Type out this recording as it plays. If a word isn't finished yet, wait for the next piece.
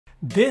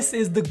This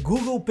is the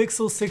Google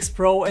Pixel 6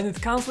 Pro and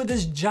it comes with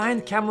this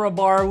giant camera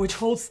bar which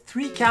holds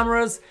 3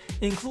 cameras,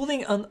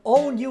 including an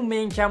all-new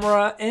main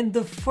camera and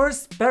the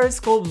first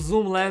periscope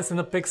zoom lens in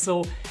a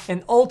Pixel,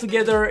 and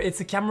altogether it's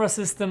a camera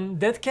system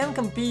that can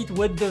compete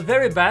with the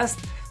very best.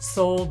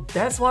 So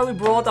that's why we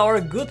brought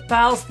our good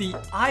pals the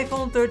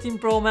iPhone 13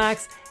 Pro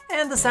Max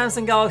and the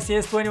Samsung Galaxy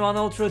S21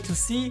 Ultra to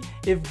see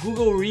if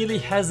Google really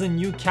has a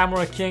new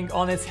camera king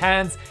on its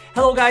hands.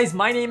 Hello guys,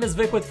 my name is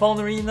Vic with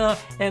PhoneArena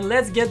and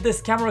let's get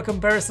this camera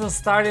comparison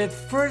started.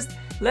 First,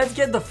 let's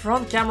get the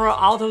front camera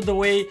out of the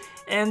way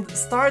and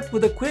start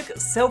with a quick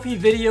selfie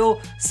video.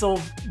 So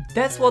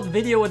that's what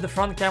video with the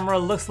front camera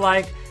looks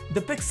like.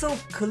 The Pixel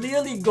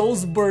clearly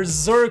goes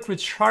berserk with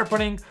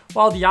sharpening,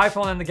 while the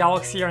iPhone and the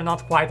Galaxy are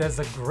not quite as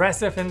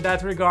aggressive in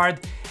that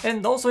regard.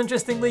 And also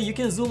interestingly, you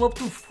can zoom up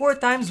to 4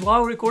 times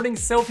while recording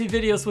selfie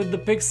videos with the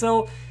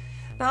Pixel.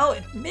 Now,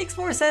 it makes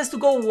more sense to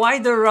go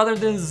wider rather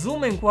than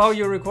zooming while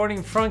you're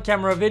recording front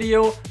camera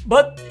video,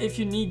 but if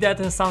you need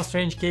that in some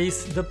strange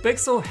case, the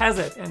Pixel has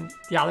it and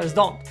the others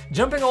don't.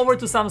 Jumping over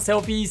to some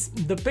selfies,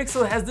 the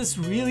Pixel has this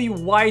really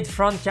wide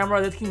front camera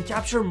that can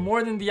capture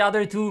more than the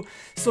other two,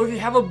 so if you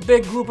have a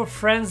big group of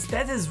friends,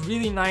 that is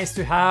really nice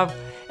to have.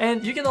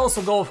 And you can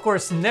also go, of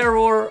course,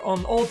 narrower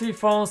on all 3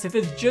 phones if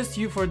it's just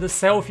you for the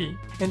selfie.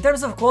 In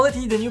terms of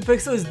quality, the new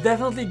Pixel is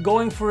definitely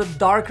going for a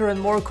darker and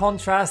more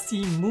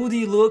contrasty,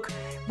 moody look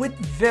with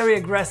very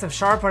aggressive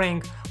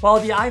sharpening, while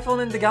the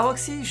iPhone and the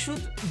Galaxy shoot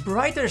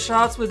brighter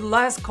shots with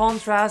less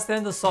contrast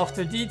and a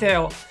softer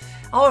detail.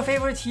 Our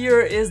favorite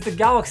here is the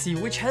Galaxy,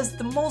 which has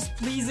the most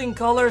pleasing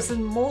colors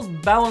and most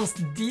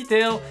balanced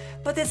detail,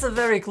 but it's a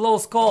very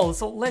close call,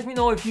 so let me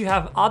know if you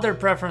have other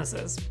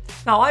preferences.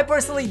 Now, I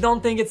personally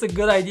don't think it's a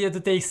good idea to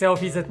take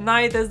selfies at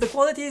night as the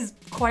quality is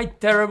quite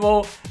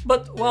terrible,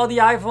 but while the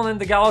iPhone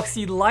and the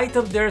Galaxy light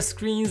up their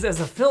screens as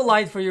a fill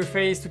light for your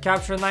face to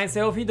capture a night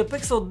selfie, the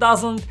Pixel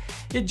doesn't.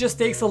 It just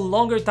takes a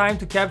longer time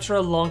to capture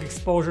a long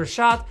exposure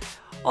shot.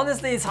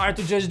 Honestly, it's hard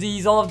to judge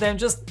these, all of them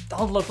just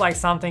don't look like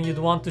something you'd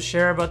want to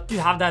share, but you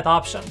have that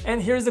option.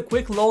 And here's a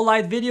quick low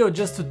light video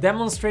just to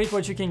demonstrate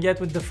what you can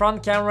get with the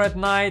front camera at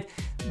night.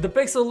 The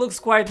Pixel looks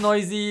quite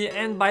noisy,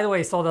 and by the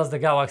way, so does the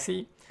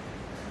Galaxy.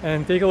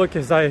 And take a look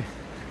as I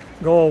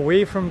go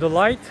away from the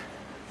light.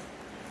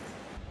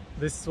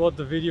 This is what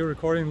the video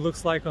recording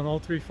looks like on all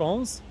 3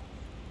 phones.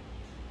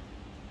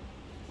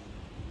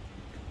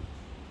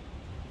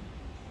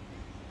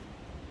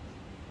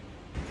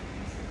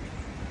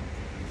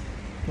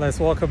 Let's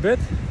walk a bit.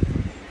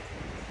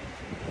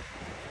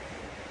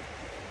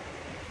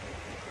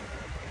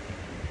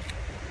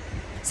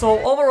 So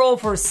overall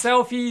for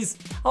selfies,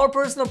 our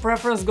personal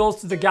preference goes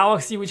to the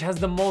Galaxy, which has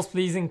the most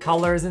pleasing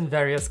colors in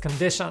various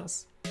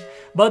conditions.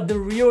 But the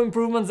real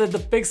improvements that the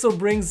Pixel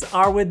brings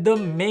are with the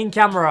main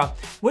camera,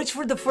 which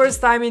for the first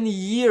time in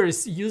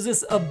years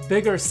uses a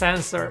bigger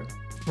sensor.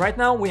 Right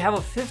now we have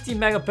a 50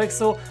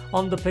 megapixel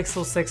on the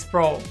Pixel 6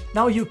 Pro.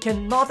 Now you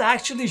cannot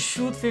actually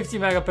shoot 50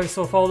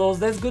 megapixel photos,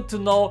 that's good to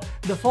know.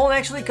 The phone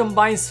actually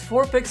combines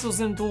 4 pixels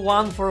into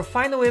one for a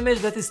final image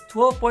that is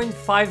 12.5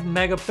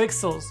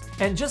 megapixels.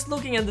 And just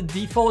looking at the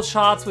default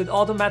shots with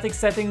automatic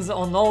settings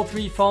on all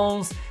 3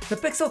 phones, the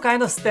Pixel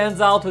kind of stands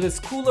out with its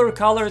cooler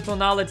color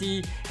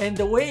tonality and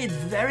the way it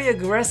very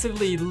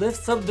aggressively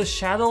lifts up the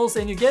shadows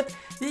and you get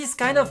these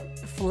kind of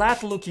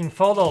flat looking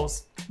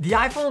photos. The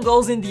iPhone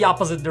goes in the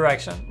opposite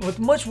direction, with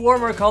much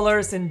warmer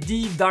colors and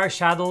deep dark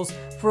shadows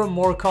for a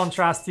more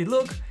contrasty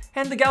look,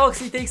 and the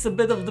Galaxy takes a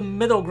bit of the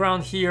middle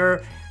ground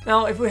here.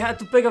 Now, if we had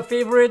to pick a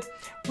favorite,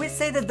 we'd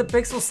say that the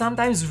Pixel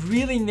sometimes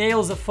really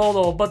nails a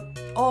photo, but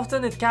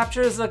often it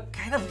captures a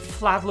kind of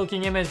flat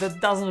looking image that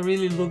doesn't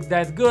really look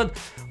that good,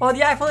 while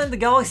the iPhone and the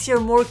Galaxy are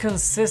more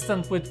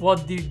consistent with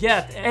what you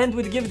get, and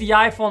would give the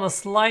iPhone a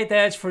slight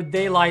edge for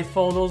daylight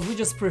photos. We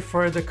just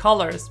prefer the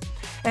colors.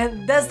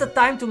 And that's the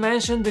time to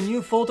mention the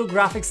new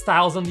photographic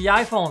styles on the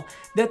iPhone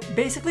that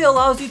basically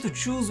allows you to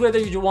choose whether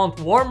you want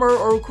warmer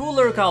or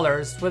cooler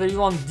colors, whether you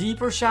want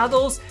deeper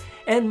shadows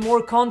and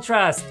more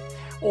contrast,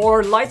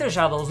 or lighter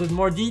shadows with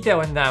more detail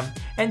in them.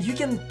 And you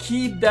can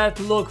keep that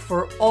look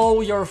for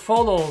all your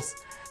photos.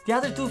 The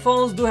other 2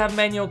 phones do have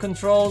manual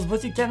controls,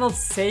 but you cannot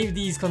save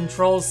these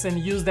controls and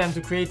use them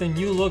to create a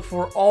new look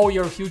for all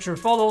your future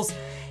photos.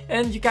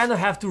 And you kind of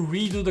have to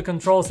redo the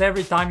controls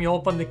every time you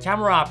open the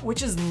camera app,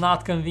 which is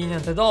not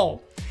convenient at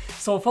all.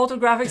 So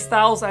photographic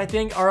styles, I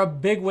think, are a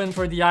big win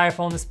for the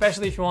iPhone,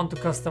 especially if you want to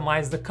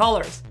customize the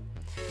colors.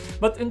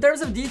 But in terms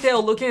of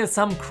detail, looking at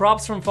some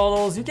crops from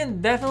photos, you can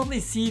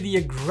definitely see the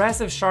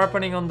aggressive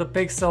sharpening on the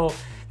Pixel.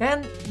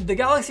 And the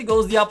Galaxy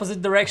goes the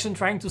opposite direction,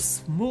 trying to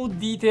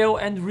smooth detail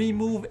and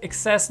remove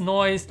excess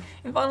noise.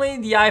 And finally,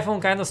 the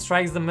iPhone kind of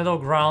strikes the middle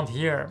ground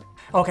here.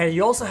 Okay,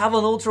 you also have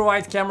an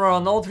ultra-wide camera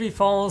on all 3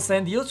 phones,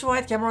 and the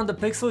ultra-wide camera on the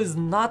Pixel is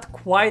not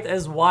quite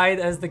as wide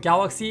as the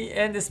Galaxy,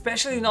 and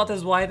especially not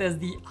as wide as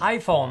the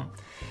iPhone.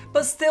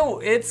 But still,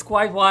 it's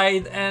quite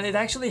wide, and it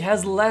actually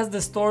has less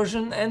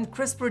distortion and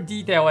crisper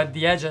detail at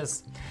the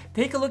edges.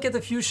 Take a look at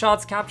a few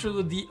shots captured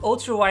with the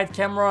ultra-wide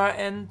camera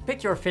and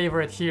pick your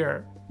favorite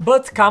here.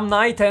 But come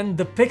night and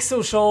the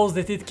Pixel shows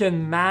that it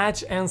can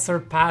match and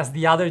surpass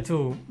the other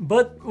two,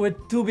 but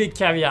with two big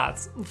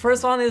caveats.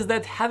 First one is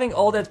that having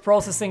all that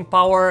processing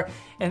power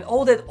and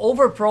all that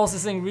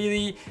over-processing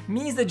really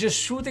means that just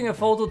shooting a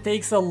photo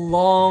takes a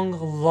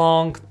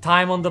long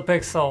time on the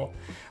Pixel.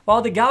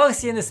 While the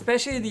Galaxy and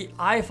especially the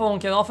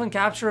iPhone can often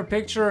capture a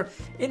picture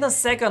in a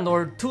second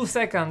or 2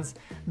 seconds,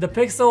 the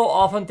Pixel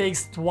often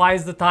takes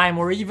twice the time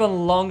or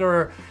even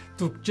longer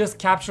to just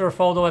capture a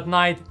photo at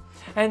night.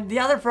 And the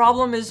other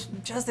problem is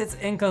just its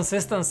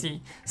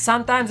inconsistency.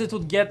 Sometimes it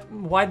would get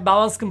white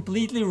balance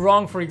completely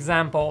wrong, for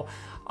example.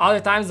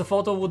 Other times the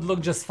photo would look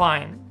just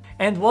fine.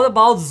 And what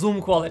about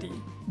zoom quality?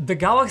 The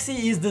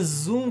Galaxy is the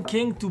zoom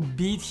king to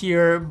beat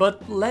here,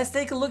 but let's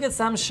take a look at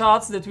some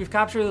shots that we've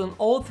captured on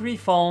all three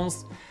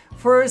phones.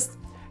 First,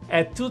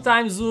 at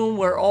 2x zoom,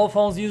 where all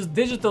phones use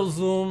digital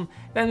zoom.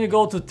 Then we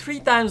go to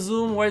 3x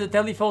zoom, where the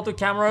telephoto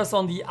cameras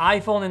on the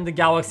iPhone and the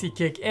Galaxy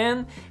kick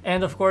in.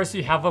 And of course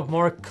you have a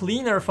more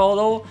cleaner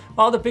photo,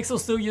 while the Pixel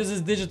still uses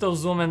digital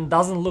zoom and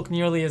doesn't look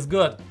nearly as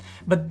good.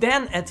 But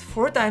then at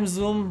 4x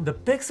zoom, the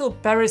Pixel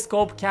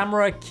periscope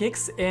camera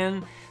kicks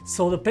in,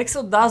 so the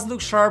Pixel does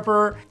look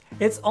sharper.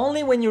 It's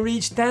only when you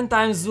reach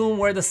 10x zoom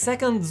where the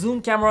second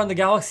zoom camera on the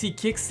Galaxy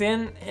kicks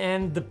in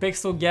and the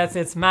Pixel gets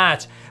its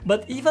match.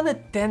 But even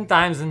at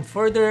 10x and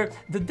further,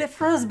 the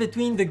difference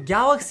between the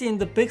Galaxy and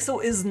the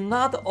Pixel is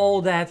not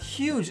all that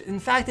huge. In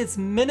fact, it's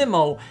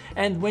minimal.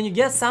 And when you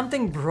get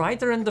something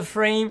brighter in the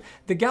frame,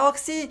 the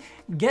Galaxy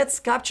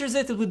captures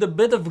it with a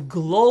bit of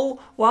glow,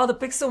 while the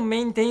Pixel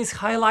maintains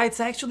highlights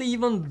actually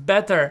even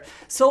better.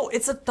 So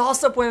it's a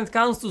toss-up when it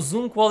comes to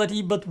zoom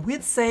quality, but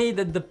we'd say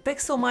that the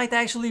Pixel might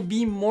actually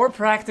be more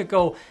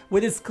practical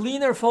with its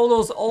cleaner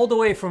photos all the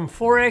way from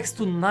 4x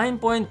to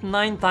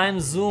 9.9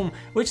 times zoom,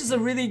 which is a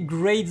really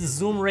great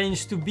zoom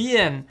range to be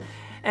in.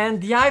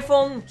 And the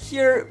iPhone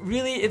here,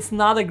 really, it's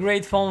not a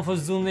great phone for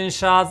zoomed in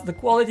shots. The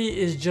quality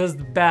is just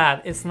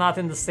bad. It's not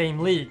in the same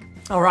league.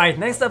 Alright,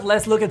 next up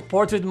let's look at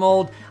portrait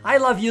mode. I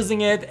love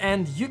using it,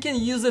 and you can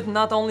use it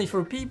not only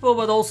for people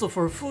but also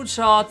for food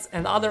shots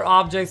and other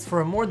objects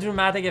for a more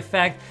dramatic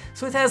effect,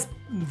 so it has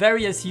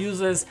various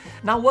uses.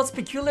 Now what's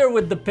peculiar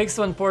with the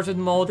Pixel in portrait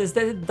mode is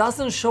that it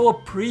doesn't show a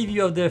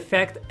preview of the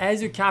effect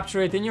as you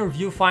capture it in your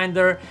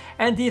viewfinder,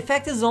 and the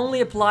effect is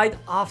only applied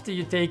after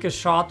you take a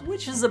shot,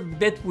 which is a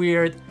bit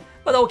weird.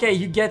 But okay,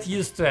 you get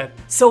used to it.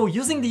 So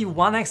using the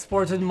 1x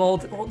portrait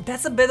mode, well,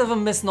 that's a bit of a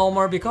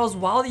misnomer, because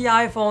while the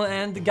iPhone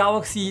and the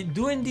Galaxy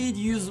do indeed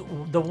use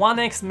the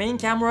 1x main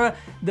camera,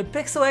 the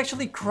Pixel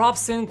actually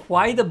crops in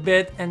quite a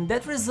bit, and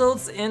that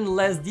results in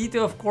less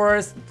detail, of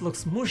course. It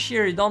looks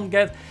mushier, you don't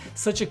get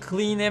such a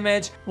clean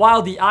image,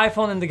 while the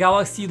iPhone and the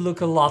Galaxy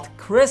look a lot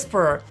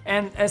crisper.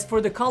 And as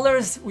for the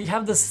colors, we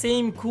have the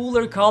same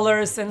cooler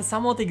colors and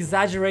somewhat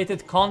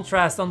exaggerated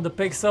contrast on the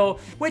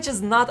Pixel, which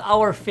is not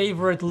our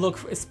favorite look,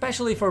 especially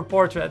for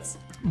portraits.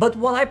 But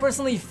what I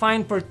personally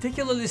find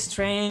particularly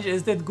strange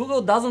is that Google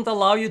doesn't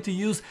allow you to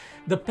use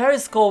the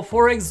periscope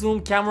 4x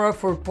zoom camera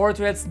for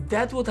portraits.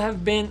 That would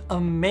have been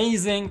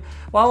amazing.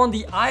 While on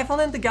the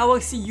iPhone and the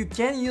Galaxy you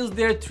can use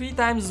their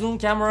 3x zoom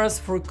cameras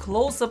for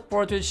close-up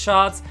portrait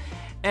shots.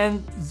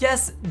 And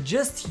yes,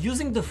 just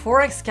using the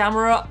 4x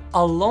camera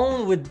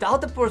alone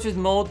without the portrait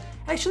mode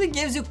actually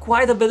gives you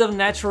quite a bit of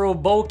natural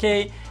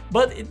bokeh,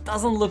 but it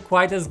doesn't look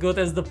quite as good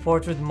as the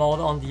portrait mode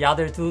on the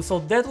other two, so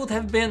that would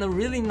have been a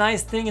really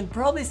nice thing and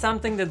probably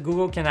something that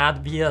Google can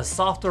add via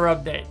software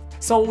update.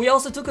 So we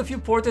also took a few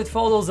portrait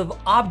photos of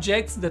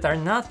objects that are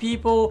not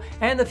people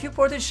and a few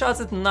portrait shots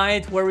at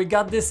night where we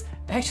got this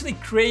actually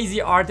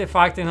crazy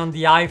artifact in on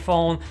the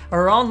iPhone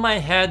around my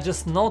head.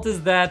 Just notice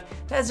that.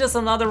 That's just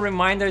another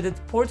reminder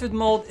that portrait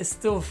mode is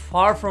still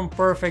far from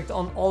perfect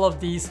on all of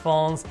these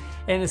phones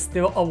and is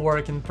still a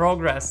work in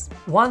progress.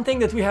 One thing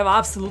that we have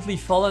absolutely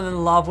fallen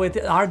in love with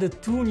are the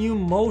two new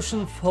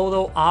motion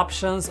photo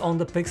options on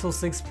the Pixel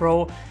 6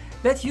 Pro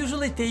that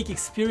usually take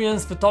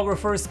experienced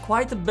photographers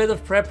quite a bit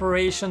of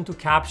preparation to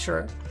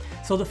capture.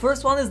 So the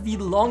first one is the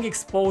long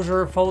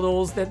exposure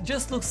photos that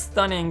just look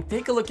stunning.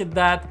 Take a look at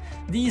that.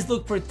 These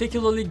look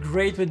particularly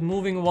great with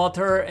moving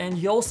water, and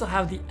you also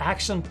have the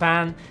action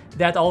pan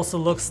that also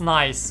looks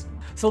nice.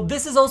 So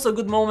this is also a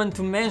good moment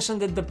to mention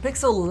that the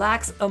Pixel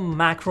lacks a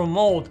macro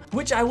mode,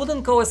 which I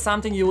wouldn't call as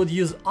something you would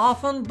use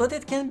often, but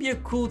it can be a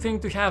cool thing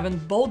to have,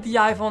 and both the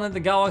iPhone and the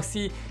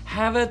Galaxy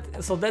have it,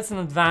 so that's an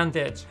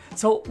advantage.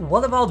 So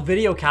what about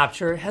video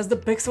capture? Has the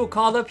Pixel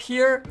caught up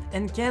here,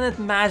 and can it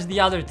match the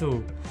other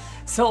two?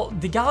 So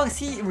the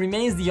Galaxy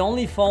remains the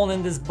only phone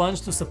in this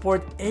bunch to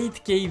support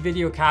 8K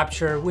video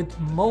capture with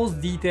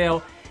most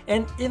detail.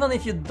 And even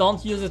if you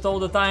don't use it all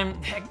the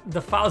time, heck,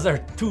 the files are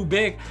too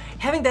big,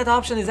 having that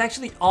option is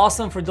actually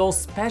awesome for those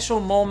special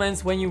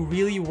moments when you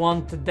really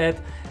want that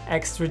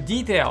extra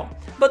detail.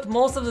 But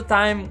most of the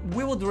time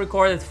we would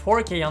record at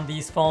 4K on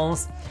these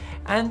phones.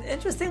 And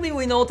interestingly,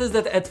 we noticed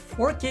that at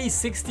 4K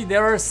 60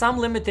 there are some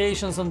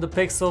limitations on the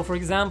Pixel. For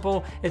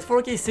example, at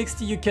 4K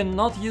 60 you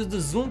cannot use the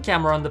zoom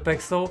camera on the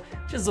Pixel,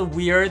 which is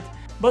weird.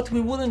 but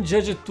we wouldn't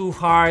judge it too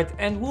hard,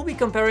 and we'll be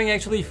comparing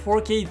actually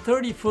 4K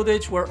 30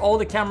 footage where all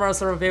the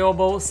cameras are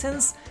available,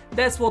 since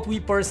that's what we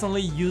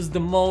personally use the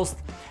most.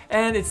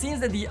 And it seems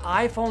that the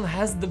iPhone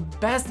has the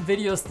best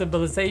video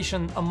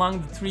stabilization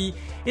among the three.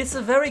 It's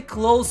a very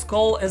close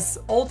call as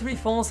all three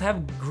phones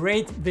have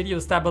great video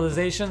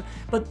stabilization,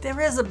 but there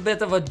is a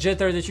bit of a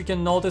jitter that you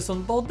can notice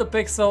on both the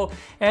Pixel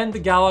and the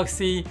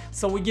Galaxy,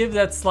 so we give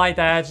that slight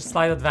edge,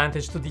 slight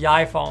advantage to the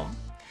iPhone.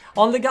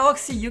 On the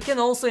Galaxy you can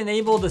also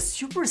enable the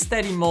super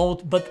steady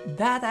mode, but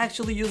that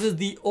actually uses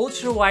the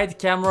ultra wide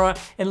camera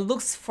and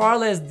looks far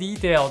less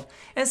detailed.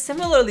 And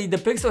similarly, the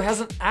Pixel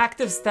has an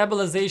active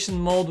stabilization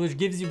mode which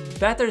gives you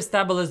better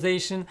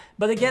stabilization,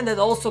 but again that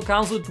also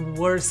comes with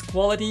worse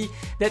quality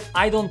that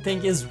I don't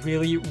think is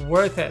really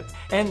worth it.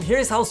 And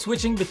here's how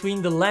switching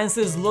between the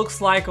lenses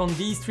looks like on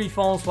these three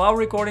phones while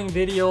recording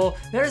video.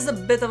 There's a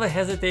bit of a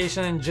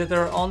hesitation and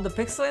jitter on the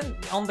Pixel and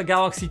on the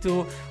Galaxy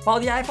too, while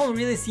the iPhone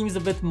really seems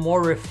a bit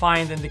more refined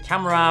in the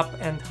camera app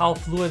and how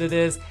fluid it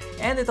is,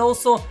 and it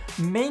also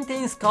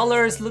maintains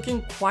colors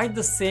looking quite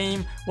the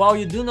same, while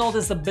you do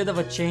notice a bit of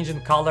a change in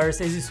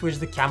colors as you switch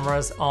the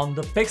cameras on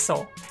the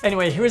Pixel.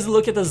 Anyway, here's a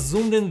look at a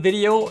zoomed in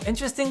video.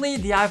 Interestingly,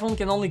 the iPhone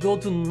can only go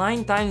to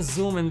 9 times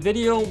zoom in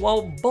video,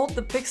 while both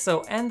the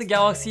Pixel and the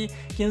Galaxy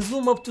can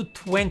zoom up to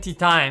 20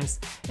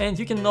 times. And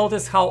you can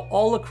notice how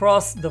all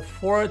across the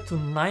 4 to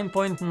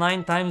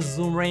 9.9 times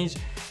zoom range,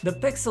 the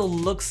Pixel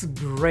looks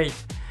great.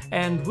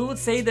 And we would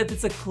say that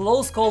it's a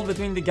close call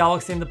between the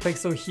Galaxy and the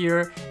Pixel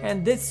here,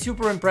 and it's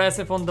super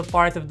impressive on the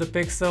part of the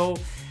Pixel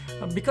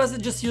because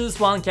it just uses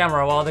one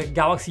camera while the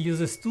Galaxy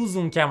uses 2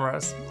 zoom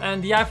cameras.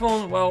 And the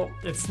iPhone, well,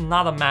 it's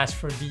not a match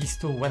for these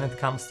two when it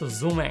comes to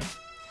zooming.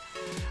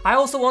 I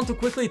also want to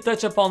quickly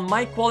touch upon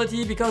mic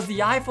quality because the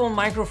iPhone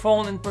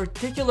microphone in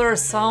particular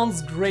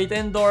sounds great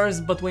indoors,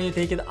 but when you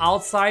take it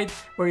outside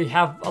where you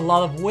have a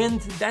lot of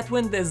wind, that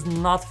wind is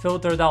not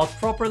filtered out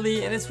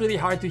properly and it's really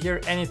hard to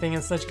hear anything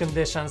in such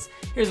conditions.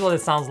 Here's what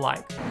it sounds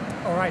like.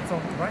 Alright, so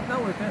right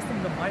now we're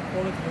testing the mic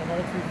quality on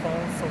all three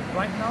phones. So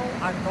right now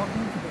I'm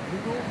talking to the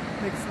Google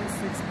Pixel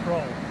 6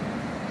 Pro.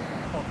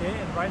 Okay,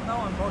 and right now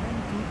I'm talking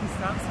to the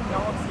Samsung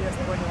Galaxy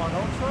S21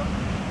 Ultra.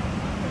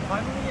 And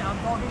finally, I'm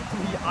talking to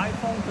the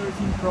iPhone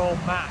 13 Pro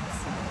Max.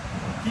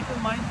 Keep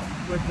in mind,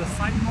 with the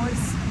side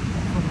noise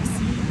from the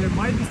sea, there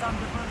might be some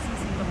differences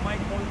in the mic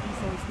quality,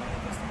 so it's really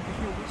interesting to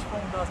hear which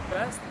phone does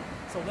best.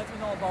 So let me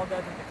know about that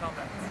in the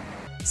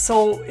comments.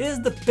 So,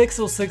 is the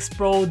Pixel 6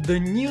 Pro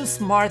the new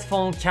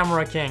smartphone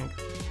camera king?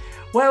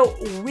 Well,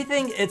 we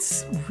think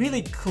it's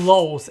really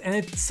close and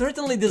it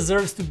certainly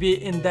deserves to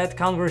be in that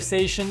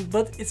conversation,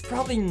 but it's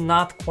probably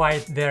not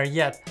quite there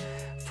yet.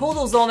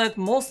 Photos on it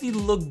mostly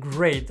look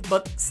great,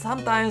 but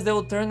sometimes they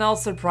will turn out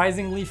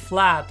surprisingly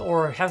flat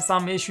or have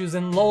some issues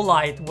in low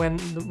light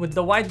with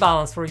the white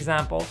balance, for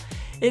example.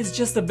 It's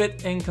just a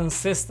bit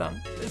inconsistent.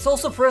 It's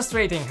also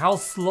frustrating how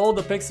slow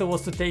the Pixel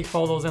was to take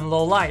photos in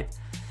low light.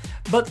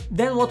 But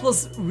then what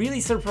was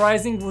really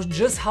surprising was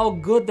just how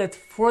good that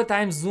 4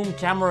 times zoom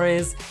camera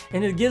is,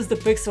 and it gives the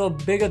Pixel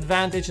a big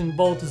advantage in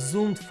both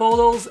zoomed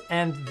photos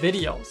and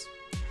videos.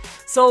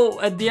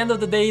 So at the end of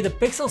the day, the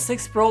Pixel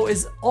 6 Pro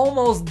is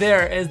almost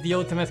there as the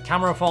ultimate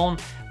camera phone,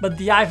 but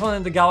the iPhone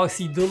and the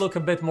Galaxy do look a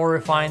bit more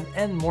refined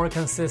and more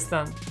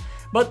consistent.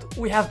 But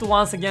we have to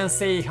once again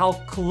say how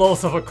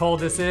close of a call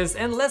this is,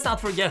 and let's not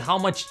forget how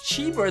much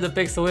cheaper the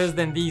Pixel is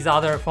than these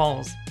other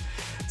phones.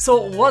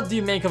 So what do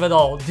you make of it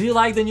all? Do you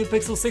like the new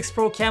Pixel 6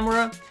 Pro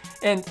camera?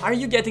 And are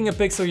you getting a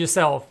Pixel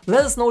yourself?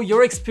 Let us know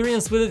your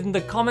experience with it in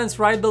the comments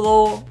right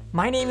below.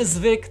 My name is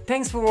Vic,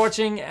 thanks for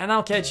watching, and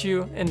I'll catch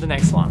you in the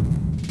next one.